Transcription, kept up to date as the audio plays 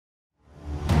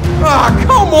Ah,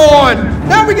 come on!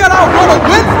 Now we gotta outrun a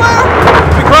wind flare?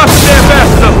 If we cross the dam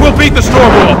fast enough, we'll beat the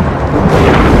storm wall.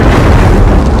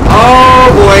 Oh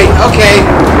boy, okay.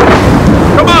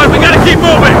 Come on, we gotta keep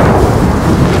moving!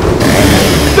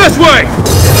 This way!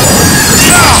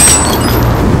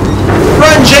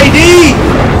 Run, JD!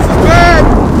 This is bad!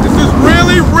 This is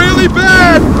really, really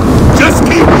bad! Just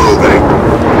keep moving!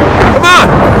 Come on,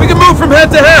 we can move from head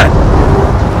to head!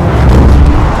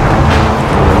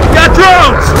 Got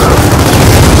drones!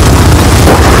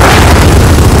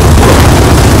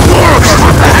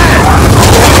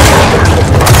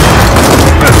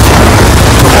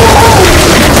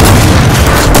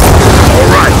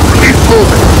 Alright, keep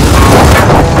moving.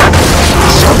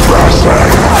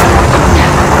 Suppressing.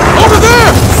 Over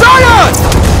there! Zion!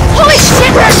 Holy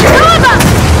shit, there's two of them!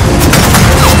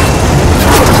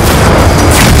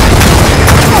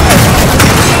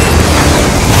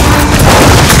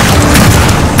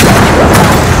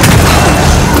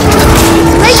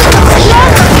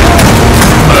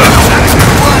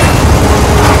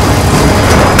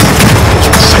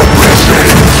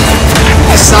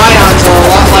 Scions are a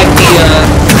lot like the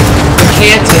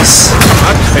Cantus,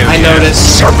 I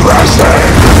noticed. Suppressing.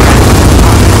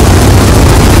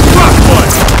 Rock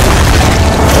one!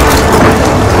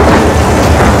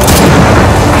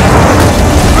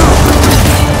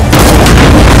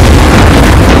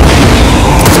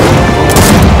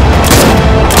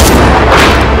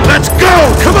 Let's go!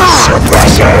 Come on!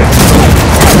 Suppressing.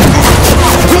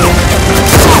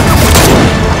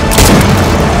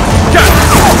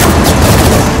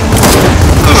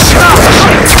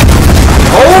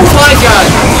 Oh my god!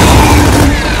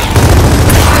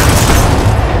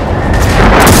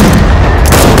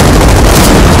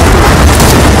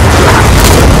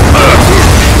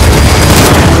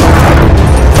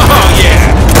 Oh yeah!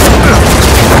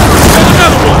 There's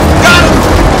another one! Got him!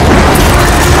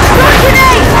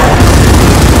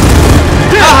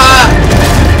 Haha!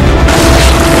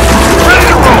 Ready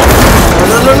to roll!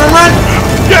 Run!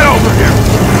 Get over here!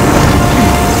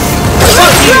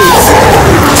 Fuck you!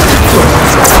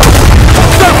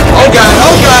 Oh god,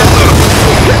 oh god!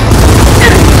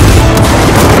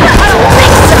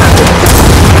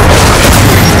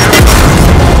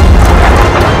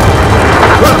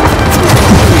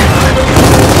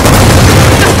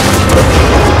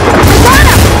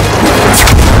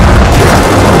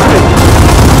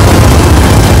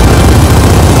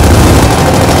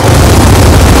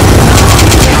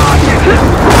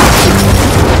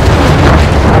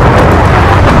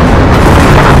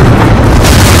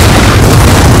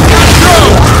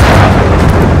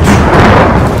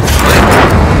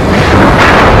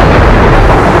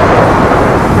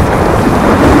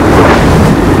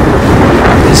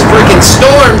 This freaking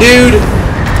storm, dude!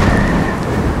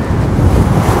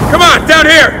 Come on, down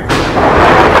here!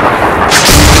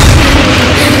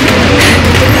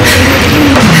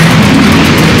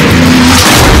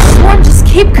 Swarm just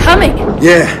keep coming.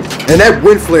 Yeah, and that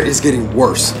wind flare is getting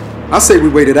worse. I say we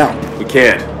wait it out. We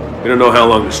can't. We don't know how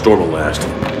long the storm will last.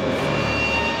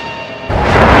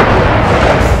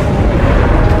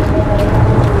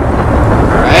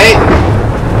 Alright.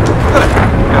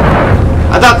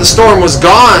 I thought the storm was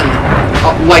gone.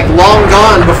 Like, long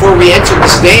gone before we entered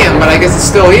this dam, but I guess it's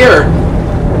still here.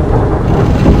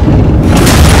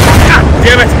 God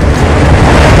damn it!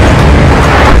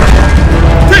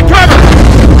 Take cover!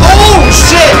 Oh,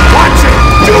 shit! Watch it!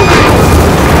 Do it!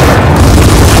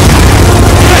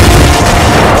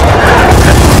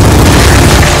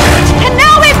 And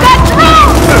now we've got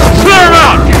drones! Clear him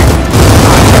out!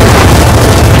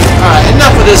 Alright,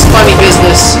 enough of this funny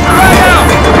business.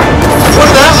 What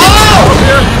the? Oh!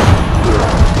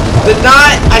 Did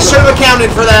not. I should have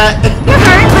accounted for that. You're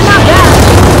hurt, but not bad.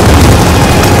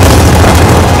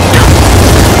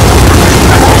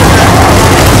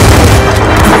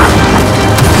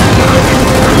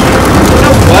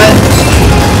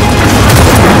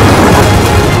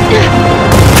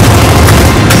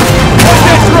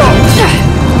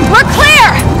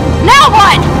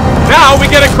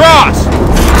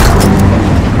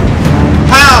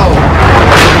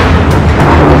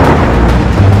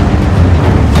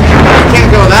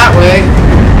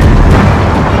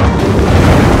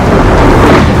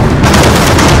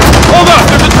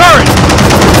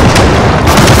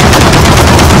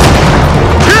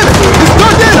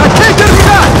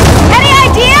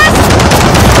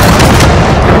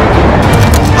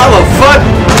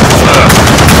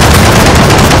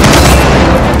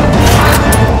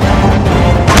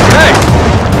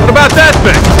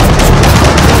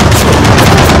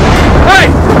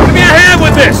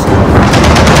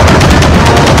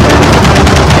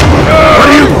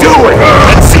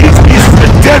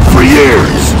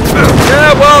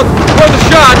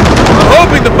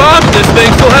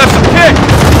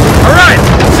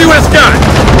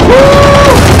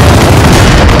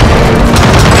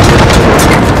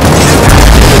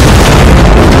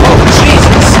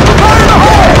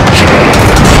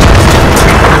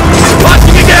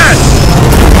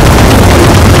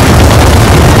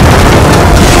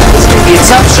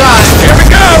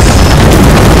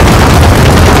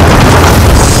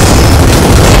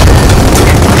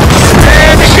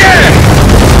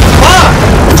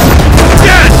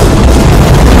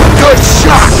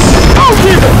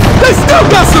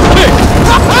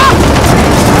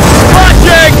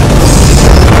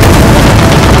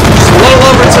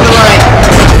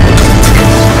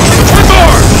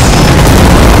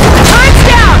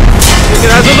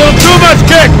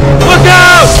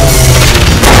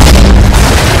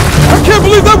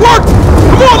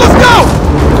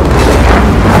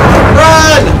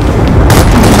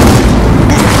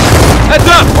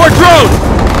 More drones!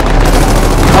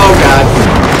 Oh god.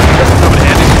 Come in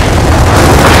handy.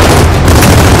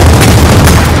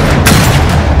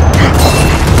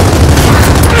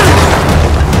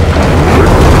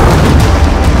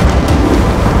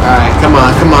 Alright, come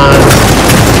on, come on.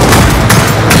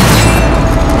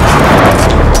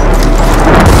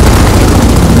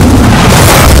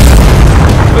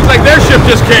 Looks like their ship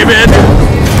just came in.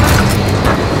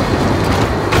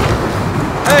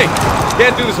 Hey,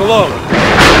 can't do this alone.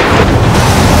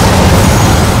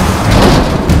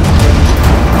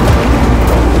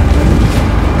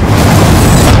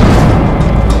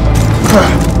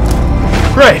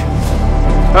 Great.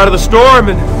 Out of the storm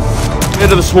and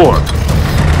into the swarm.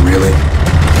 Really?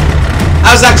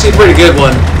 That was actually a pretty good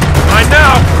one. Right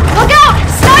now. Look out!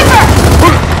 Sniper!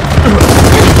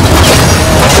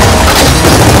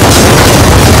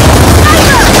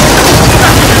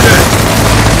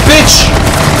 Bitch!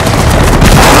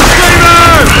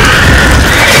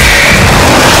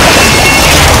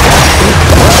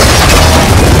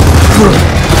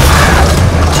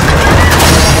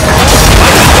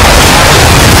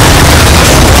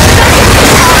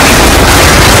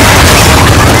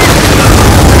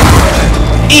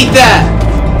 Eat that!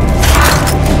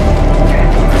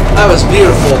 That was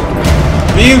beautiful.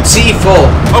 Beautiful.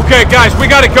 Okay, guys, we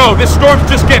gotta go. This storm's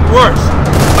just getting worse.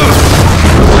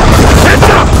 Heads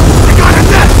up! We got a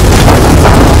net!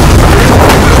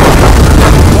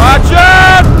 Watch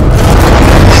out!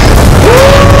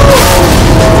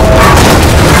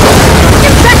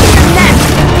 Get back in your net!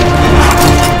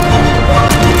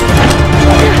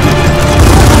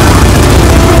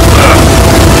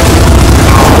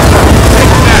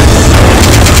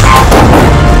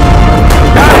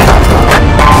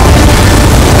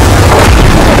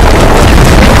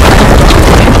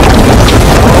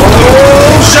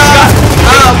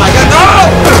 Oh my god, no!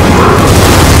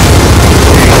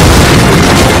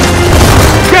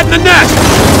 Get in the nest!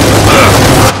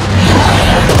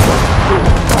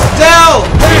 Dell!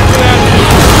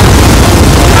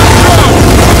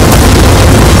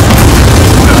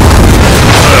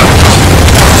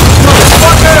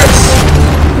 Motherfuckers!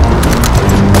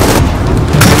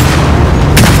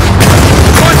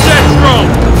 Watch that drone!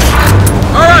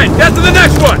 Alright, get to the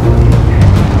next one!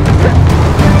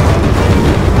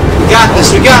 We got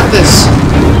this, we got this!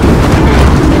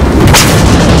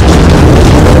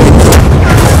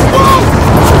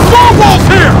 Snowball's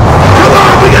here! Come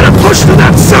on, we gotta push to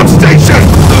that substation!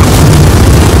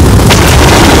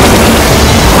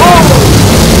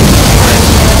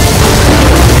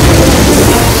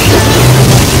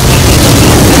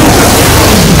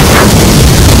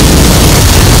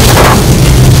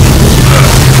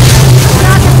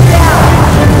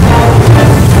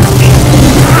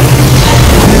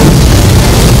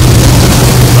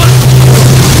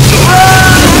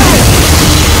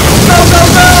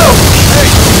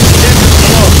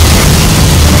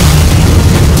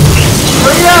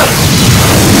 Hurry up!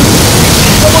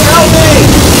 Someone help me!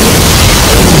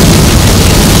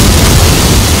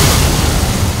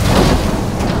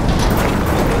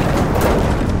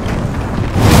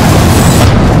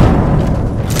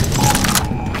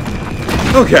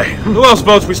 Okay, who else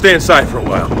votes we stay inside for a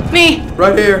while? Me!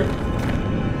 Right here.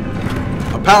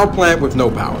 A power plant with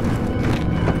no power.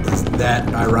 Is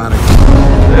that ironic?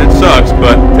 It sucks,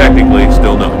 but technically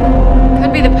still no.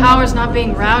 Could be the power's not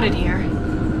being routed here.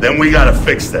 Then we gotta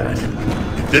fix that.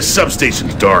 If this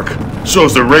substation's dark,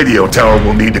 so's the radio tower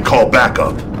we'll need to call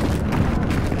backup.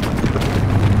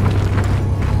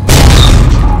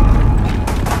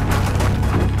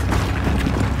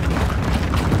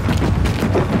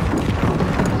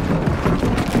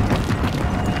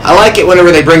 I like it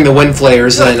whenever they bring the wind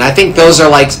flares in. I think those are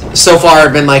like, so far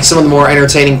have been like some of the more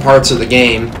entertaining parts of the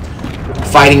game.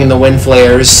 Fighting in the wind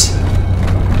flares.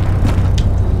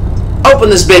 Open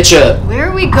this bitch up. Where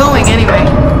are we going anyway?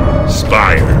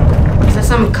 Spire. Is that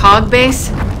some cog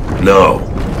base? No,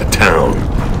 a town.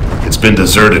 It's been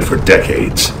deserted for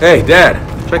decades. Hey, Dad,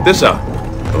 check this out.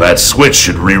 Well, that switch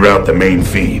should reroute the main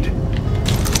feed.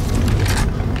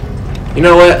 You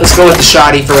know what? Let's go with the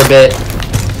shoddy for a bit.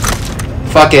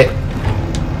 Fuck it.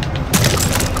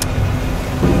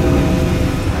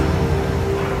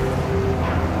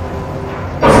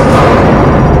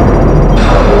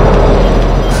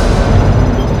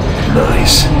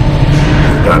 Nice.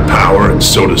 We've got power and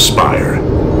so does Spire.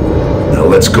 Now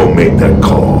let's go make that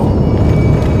call.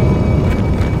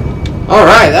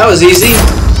 Alright, that was easy.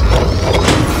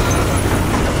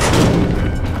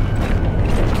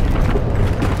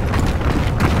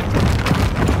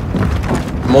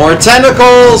 More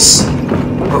tentacles!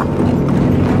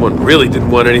 One really didn't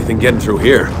want anything getting through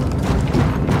here.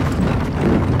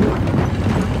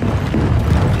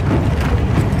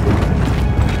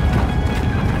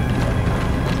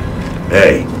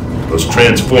 Hey, those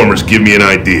transformers give me an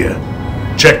idea.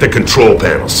 Check the control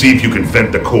panel, see if you can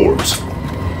vent the cores.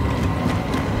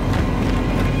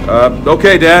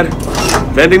 Okay, Dad.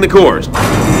 Venting the cores. See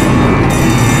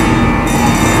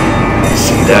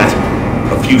that?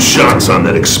 A few shots on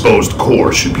that exposed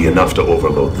core should be enough to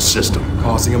overload the system.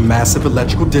 Causing a massive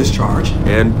electrical discharge.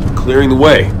 And clearing the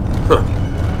way. Huh.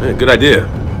 Yeah, good idea.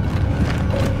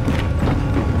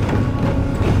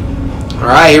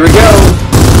 Alright, here we go.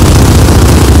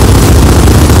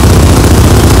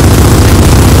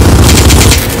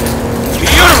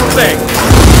 Beautiful thing!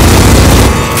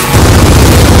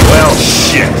 Well,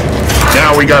 shit.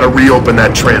 Now we gotta reopen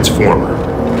that transformer.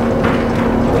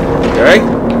 Okay,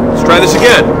 let's try this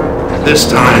again. This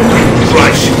time,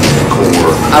 try shooting the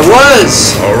core. I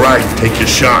was! Alright, take your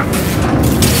shot.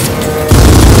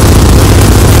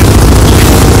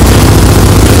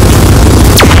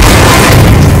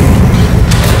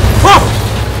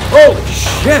 Holy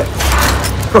shit!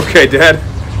 Okay, Dad.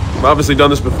 I've obviously done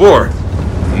this before.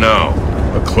 No,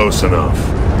 but close enough.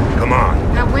 Come on.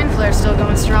 That wind flare's still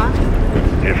going strong.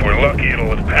 If we're lucky,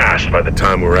 it'll have passed by the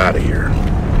time we're out of here.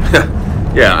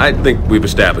 Yeah, I think we've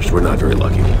established we're not very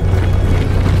lucky.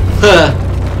 Huh.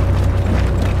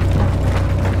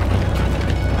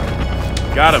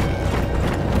 Got him.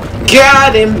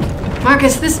 Got him!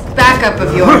 Marcus, this backup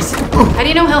of yours. How do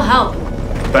you know he'll help?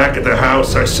 Back at the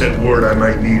house, I sent word I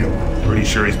might need him. Pretty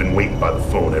sure he's been waiting by the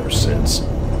phone ever since.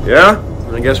 Yeah?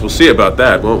 I guess we'll see about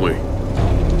that, won't we?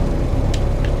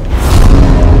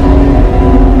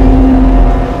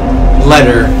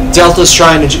 Letter. Delta's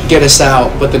trying to get us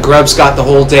out, but the grubs got the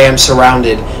whole dam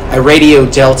surrounded. I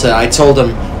radioed Delta. I told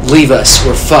them, leave us,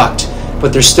 we're fucked.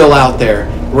 But they're still out there.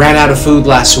 Ran out of food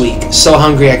last week. So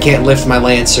hungry I can't lift my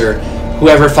Lancer.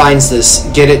 Whoever finds this,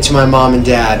 get it to my mom and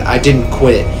dad. I didn't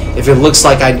quit. If it looks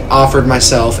like I offered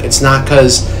myself, it's not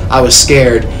because I was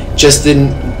scared. Just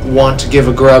didn't want to give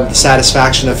a grub the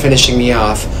satisfaction of finishing me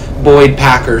off. Boyd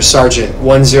Packer, Sergeant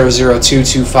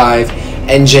 100225,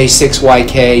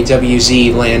 NJ6YK,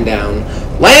 WZ, Landdown.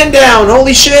 Landdown!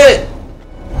 Holy shit!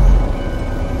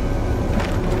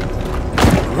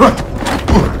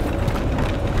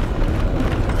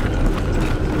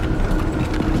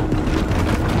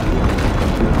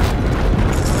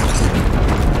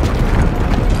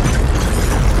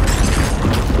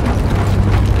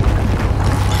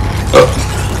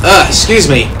 Excuse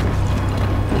me.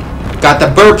 Got the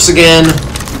burps again.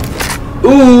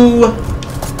 Ooh,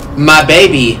 my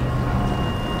baby.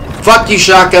 Fuck you,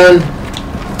 shotgun.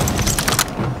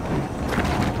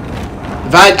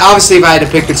 If I had to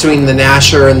pick between the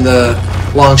Gnasher and the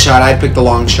long shot, I'd pick the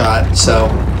long shot. So,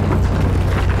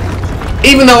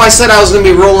 even though I said I was gonna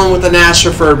be rolling with the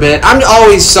Gnasher for a bit, I'm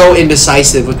always so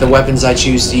indecisive with the weapons I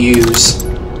choose to use.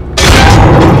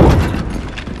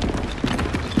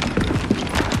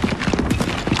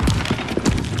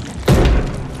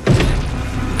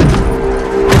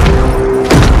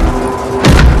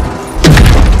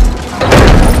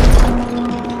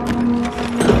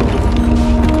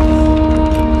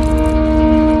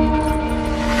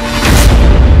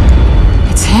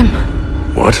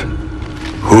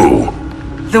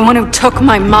 The one who took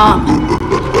my mom.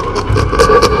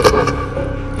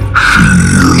 She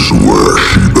is where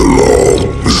she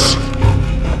belongs.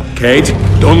 Kate,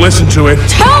 don't listen to it.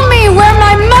 Tell me where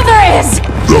my mother is!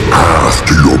 The path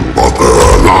to your mother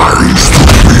lies to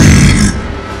me.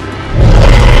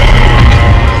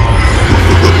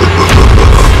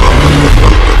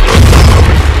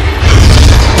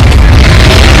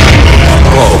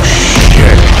 Oh,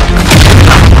 shit.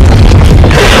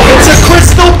 It's a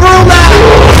crystal brunette!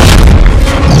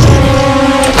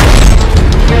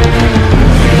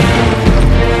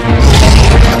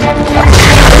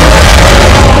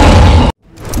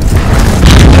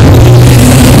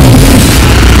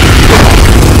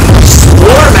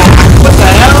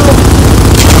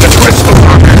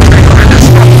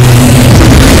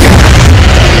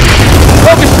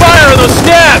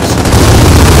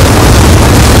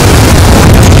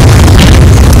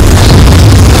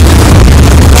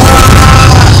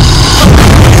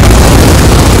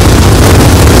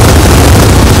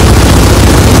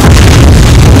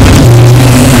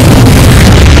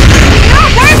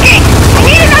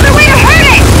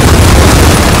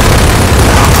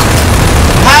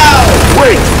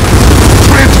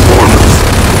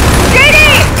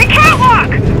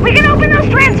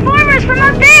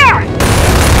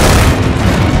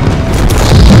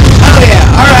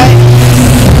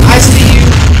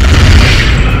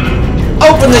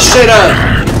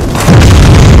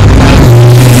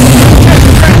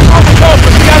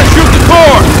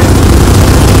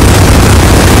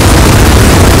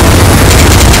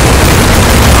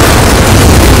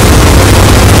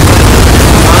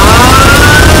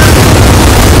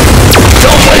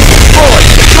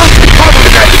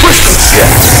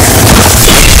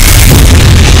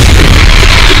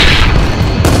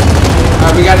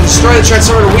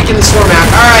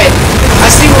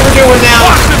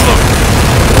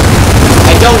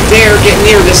 don't dare get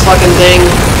near this fucking thing.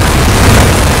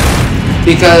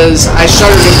 Because I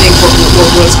shudder to think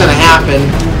what's gonna happen.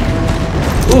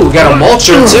 Ooh, we got a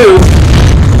mulcher too.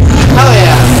 Hell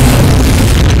yeah.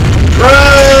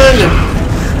 Run!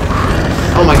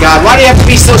 Oh my god, why do you have to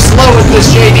be so slow with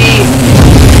this, JD?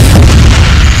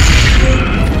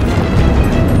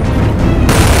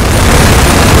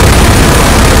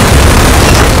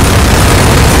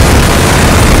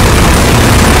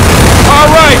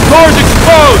 Alright, core's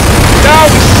exposed! Now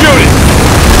we shoot it!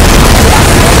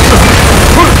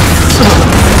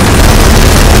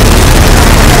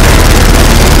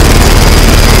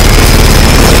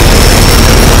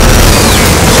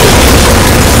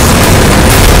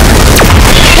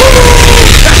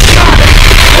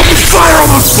 Fire on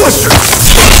those blisters!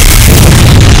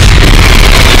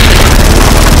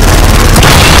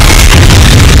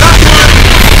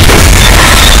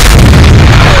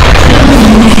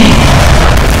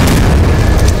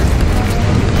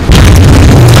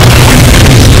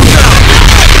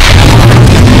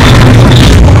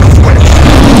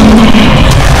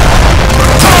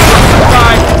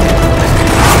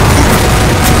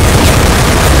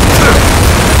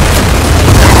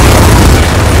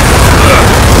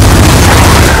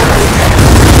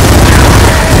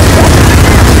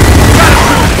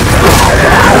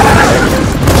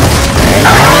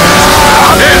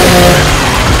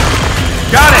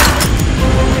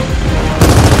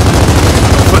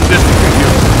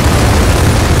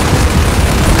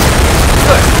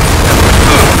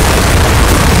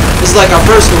 This is like our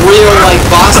first real, like,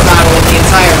 boss battle of the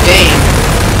entire game.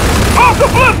 Off the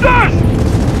blisters!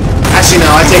 Actually,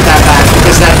 no, I take that back,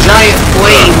 because that giant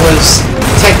flame was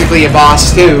technically a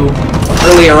boss, too,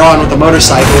 earlier on with the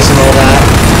motorcycles and all that.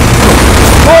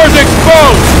 Core's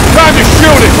exposed! Time to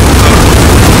shoot it!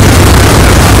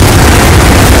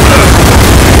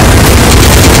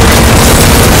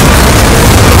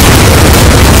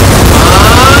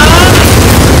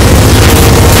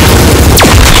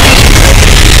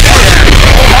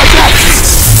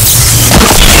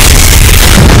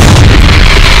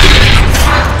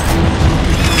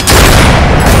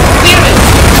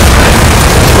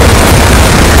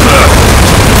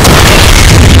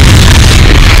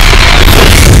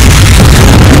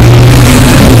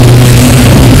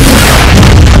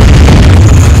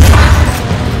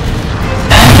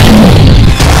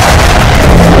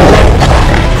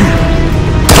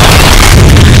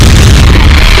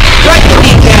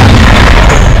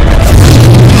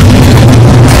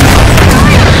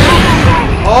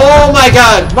 Oh my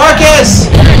god, Marcus!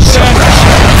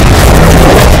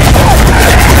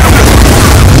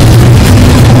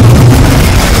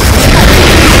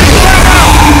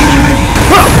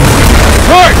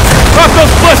 Hurt! Drop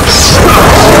those blisters!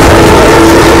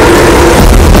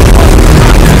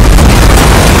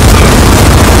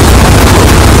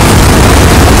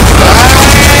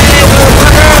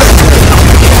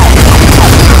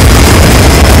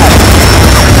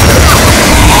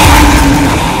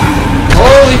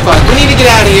 Holy fuck, we need to get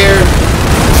out of here.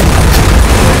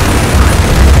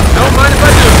 Don't mind if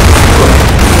I do.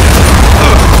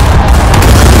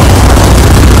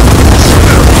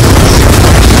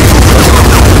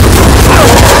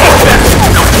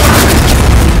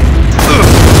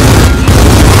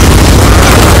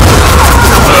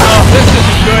 This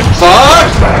isn't good. Fuck!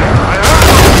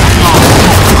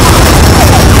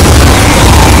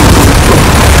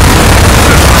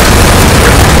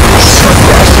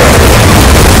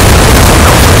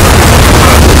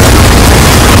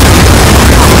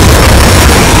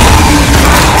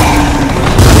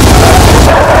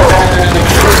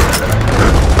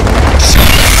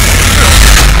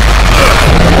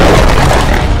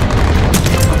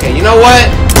 Okay, you know what?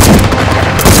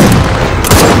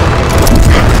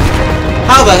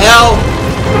 How the hell?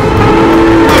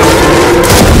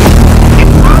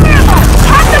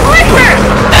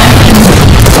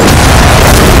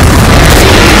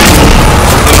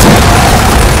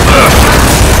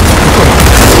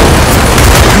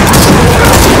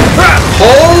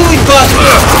 Holy fuck!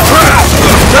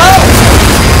 No!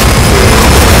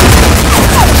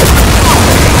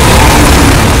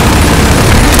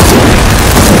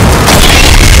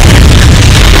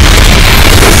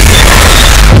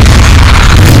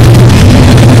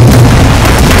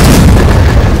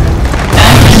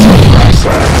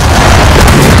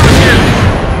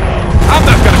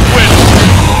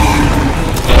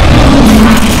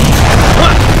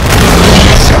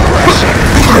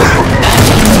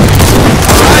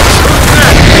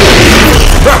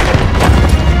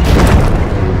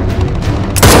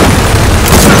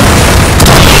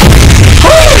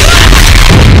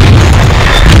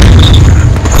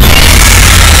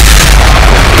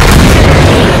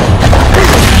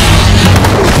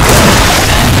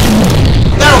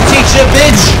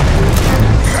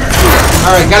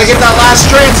 Alright, gotta get that last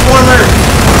transformer.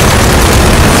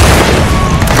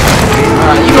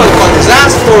 Alright, you motherfuckers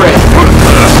asked for it.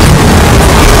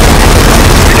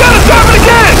 You gotta stop it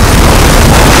again!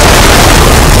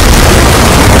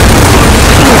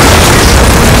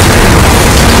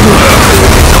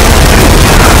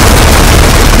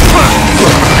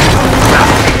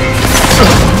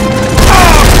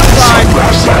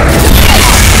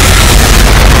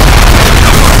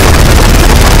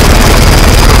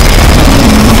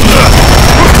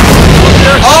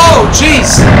 Oh,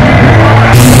 jeez!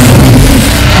 Alright,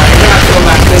 we're gonna have to go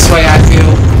back this way, I feel.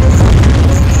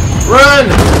 Run!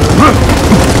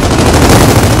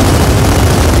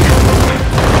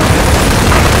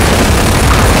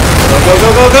 Go, go, go,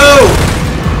 go, go!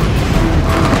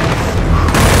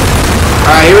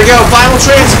 Alright, here we go. Final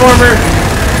transformer.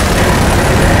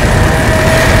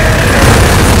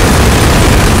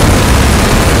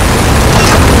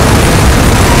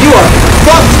 You are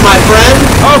fucked, my friend!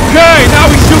 Okay, now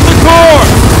we shoot the core!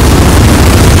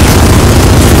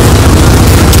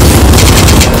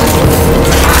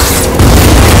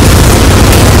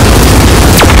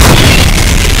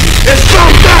 It's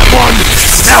not that one!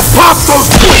 Now pop those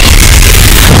twists!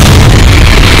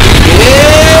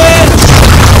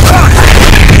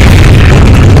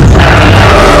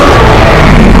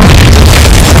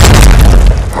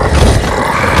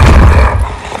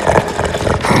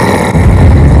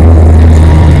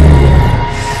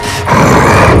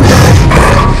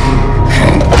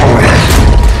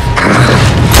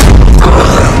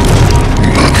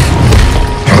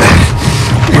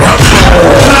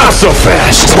 Not so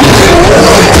fast!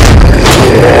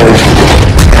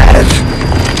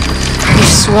 You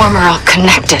swarm are all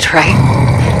connected, right?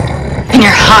 In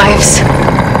your hives?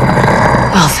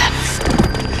 Well then,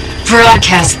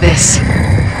 broadcast this.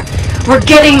 We're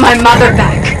getting my mother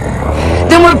back.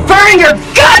 Then we're burning your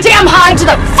goddamn hive to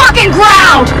the fucking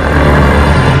ground!